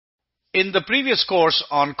In the previous course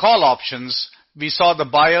on call options, we saw the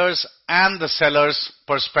buyer's and the seller's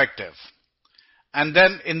perspective. And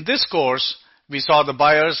then in this course, we saw the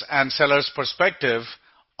buyer's and seller's perspective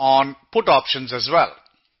on put options as well.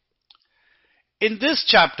 In this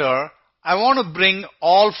chapter, I want to bring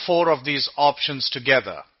all four of these options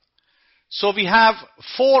together. So we have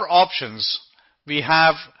four options. We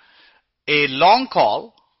have a long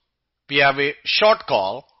call, we have a short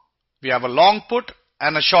call, we have a long put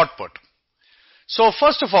and a short put. So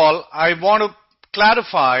first of all, I want to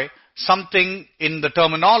clarify something in the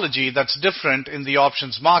terminology that's different in the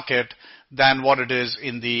options market than what it is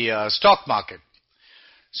in the stock market.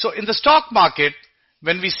 So in the stock market,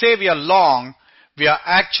 when we say we are long, we are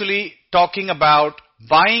actually talking about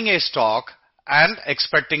buying a stock and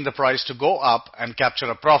expecting the price to go up and capture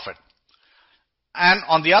a profit. And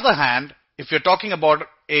on the other hand, if you're talking about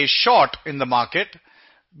a short in the market,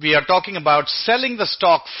 we are talking about selling the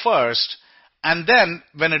stock first, and then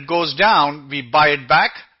when it goes down, we buy it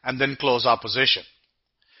back and then close our position.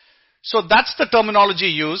 So that's the terminology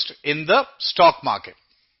used in the stock market.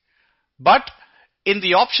 But in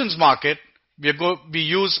the options market, we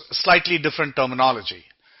use slightly different terminology.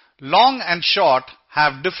 Long and short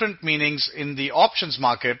have different meanings in the options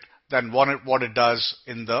market than what it does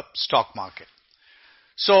in the stock market.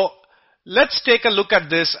 So let's take a look at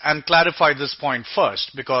this and clarify this point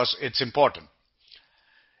first because it's important.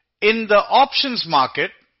 In the options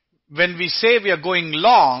market, when we say we are going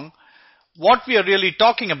long, what we are really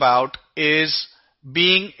talking about is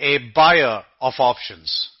being a buyer of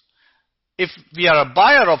options. If we are a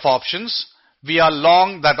buyer of options, we are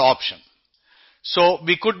long that option. So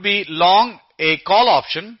we could be long a call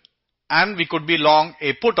option and we could be long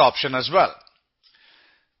a put option as well.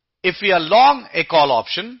 If we are long a call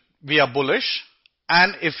option, we are bullish,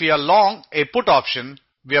 and if we are long a put option,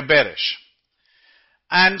 we are bearish.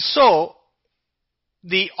 And so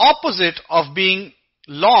the opposite of being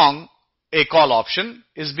long a call option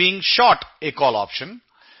is being short a call option,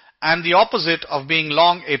 and the opposite of being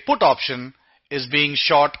long a put option is being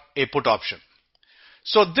short a put option.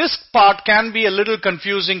 So this part can be a little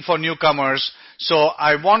confusing for newcomers, so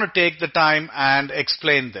I want to take the time and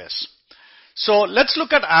explain this. So let's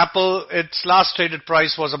look at Apple. Its last traded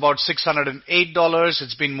price was about $608.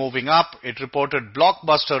 It's been moving up. It reported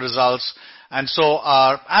blockbuster results, and so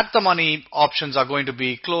our at-the-money options are going to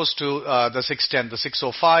be close to the 610, the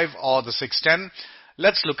 605 or the 610.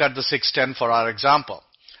 Let's look at the 610 for our example.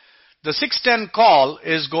 The 610 call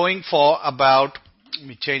is going for about, let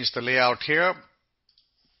me change the layout here.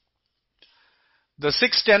 The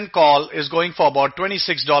 610 call is going for about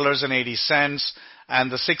 $26.80,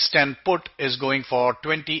 and the 610 put is going for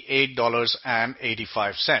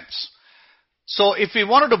 $28.85. So if we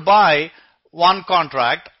wanted to buy one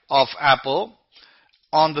contract of Apple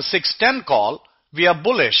on the 610 call, we are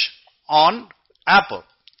bullish on Apple.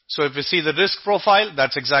 So if we see the risk profile,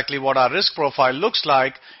 that's exactly what our risk profile looks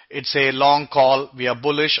like. It's a long call. We are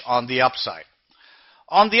bullish on the upside.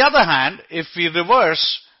 On the other hand, if we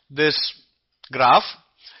reverse this graph,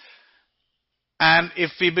 and if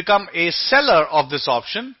we become a seller of this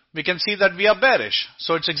option, we can see that we are bearish.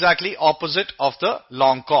 So it's exactly opposite of the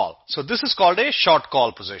long call. So this is called a short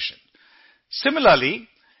call position. Similarly,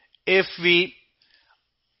 if we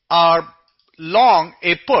are long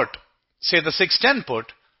a put, say the 610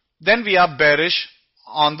 put, then we are bearish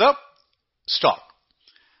on the stock.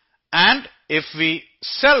 And if we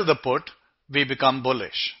sell the put, we become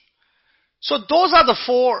bullish. So those are the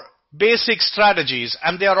four basic strategies,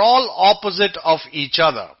 and they are all opposite of each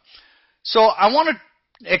other. So I want to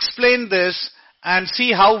explain this and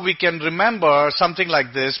see how we can remember something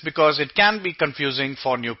like this because it can be confusing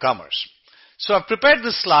for newcomers. So I've prepared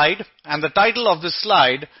this slide, and the title of this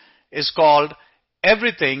slide is called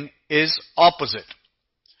Everything is Opposite.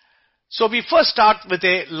 So we first start with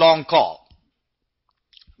a long call.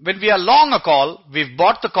 When we are long a call, we've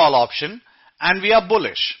bought the call option and we are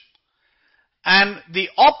bullish. And the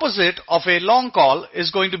opposite of a long call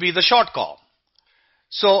is going to be the short call.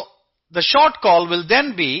 So the short call will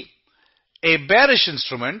then be a bearish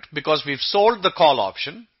instrument because we've sold the call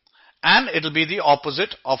option, and it'll be the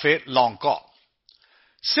opposite of a long call.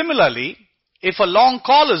 Similarly, if a long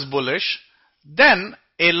call is bullish, then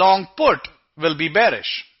a long put will be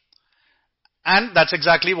bearish. And that's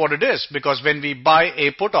exactly what it is, because when we buy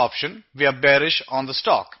a put option, we are bearish on the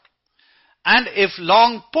stock. And if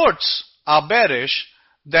long puts are bearish,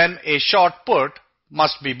 then a short put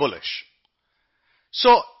must be bullish.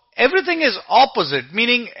 So everything is opposite,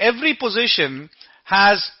 meaning every position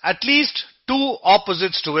has at least two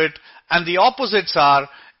opposites to it, and the opposites are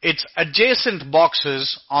its adjacent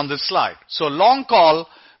boxes on this slide. So long call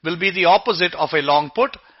will be the opposite of a long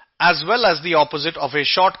put as well as the opposite of a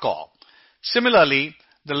short call. Similarly,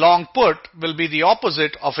 the long put will be the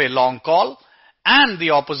opposite of a long call and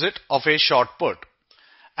the opposite of a short put.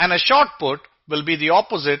 And a short put will be the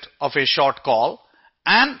opposite of a short call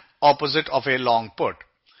and opposite of a long put.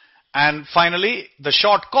 And finally, the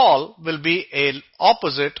short call will be an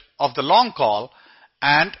opposite of the long call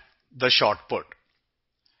and the short put.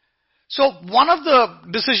 So one of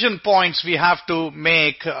the decision points we have to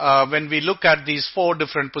make when we look at these four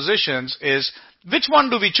different positions is which one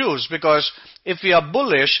do we choose? Because if we are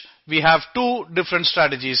bullish, we have two different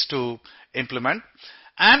strategies to implement.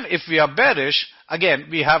 And if we are bearish, again,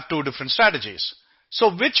 we have two different strategies.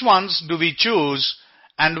 So which ones do we choose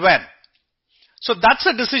and when? So that's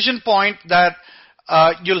a decision point that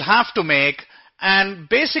you'll have to make. And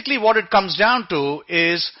basically what it comes down to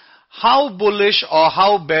is how bullish or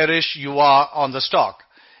how bearish you are on the stock.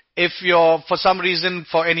 If you're, for some reason,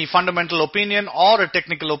 for any fundamental opinion or a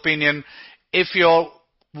technical opinion, if you're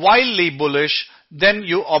wildly bullish, then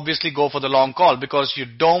you obviously go for the long call because you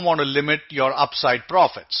don't want to limit your upside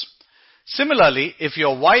profits. Similarly, if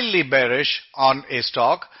you're wildly bearish on a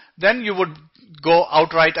stock, then you would go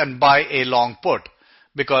outright and buy a long put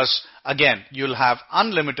because, again, you'll have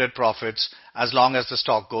unlimited profits as long as the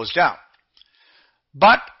stock goes down.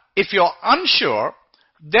 But if you're unsure,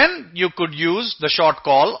 then you could use the short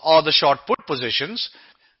call or the short put positions.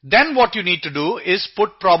 Then what you need to do is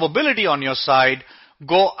put probability on your side,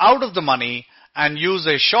 go out of the money and use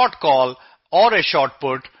a short call or a short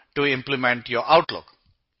put to implement your outlook.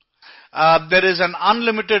 There is an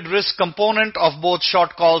unlimited risk component of both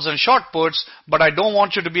short calls and short puts, but I don't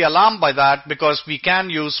want you to be alarmed by that because we can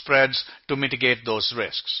use spreads to mitigate those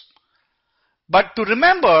risks. But to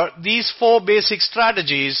remember these four basic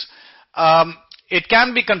strategies, it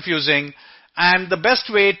can be confusing, and the best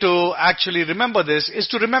way to actually remember this is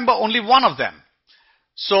to remember only one of them.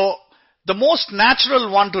 So the most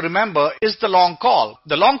natural one to remember is the long call.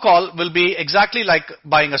 The long call will be exactly like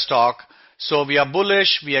buying a stock. So we are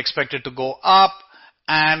bullish, we expect it to go up,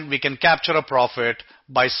 and we can capture a profit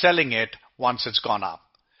by selling it once it's gone up.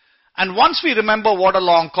 And once we remember what a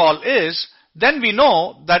long call is, then we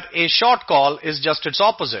know that a short call is just its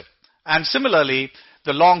opposite. And similarly,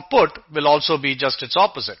 the long put will also be just its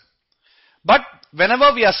opposite. But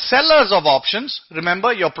whenever we are sellers of options,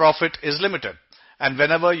 remember your profit is limited. And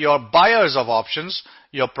whenever you're buyers of options,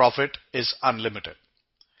 your profit is unlimited.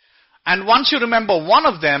 And once you remember one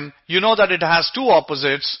of them, you know that it has two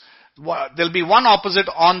opposites. There'll be one opposite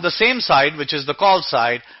on the same side, which is the call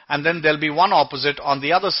side, and then there'll be one opposite on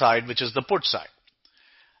the other side, which is the put side.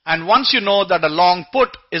 And once you know that a long put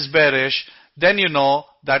is bearish, then you know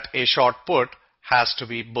that a short put has to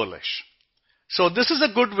be bullish. So this is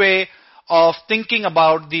a good way of thinking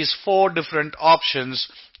about these four different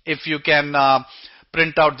options. If you can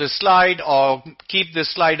print out this slide or keep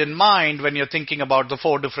this slide in mind when you're thinking about the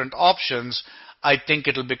four different options, I think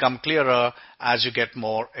it'll become clearer as you get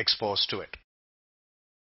more exposed to it.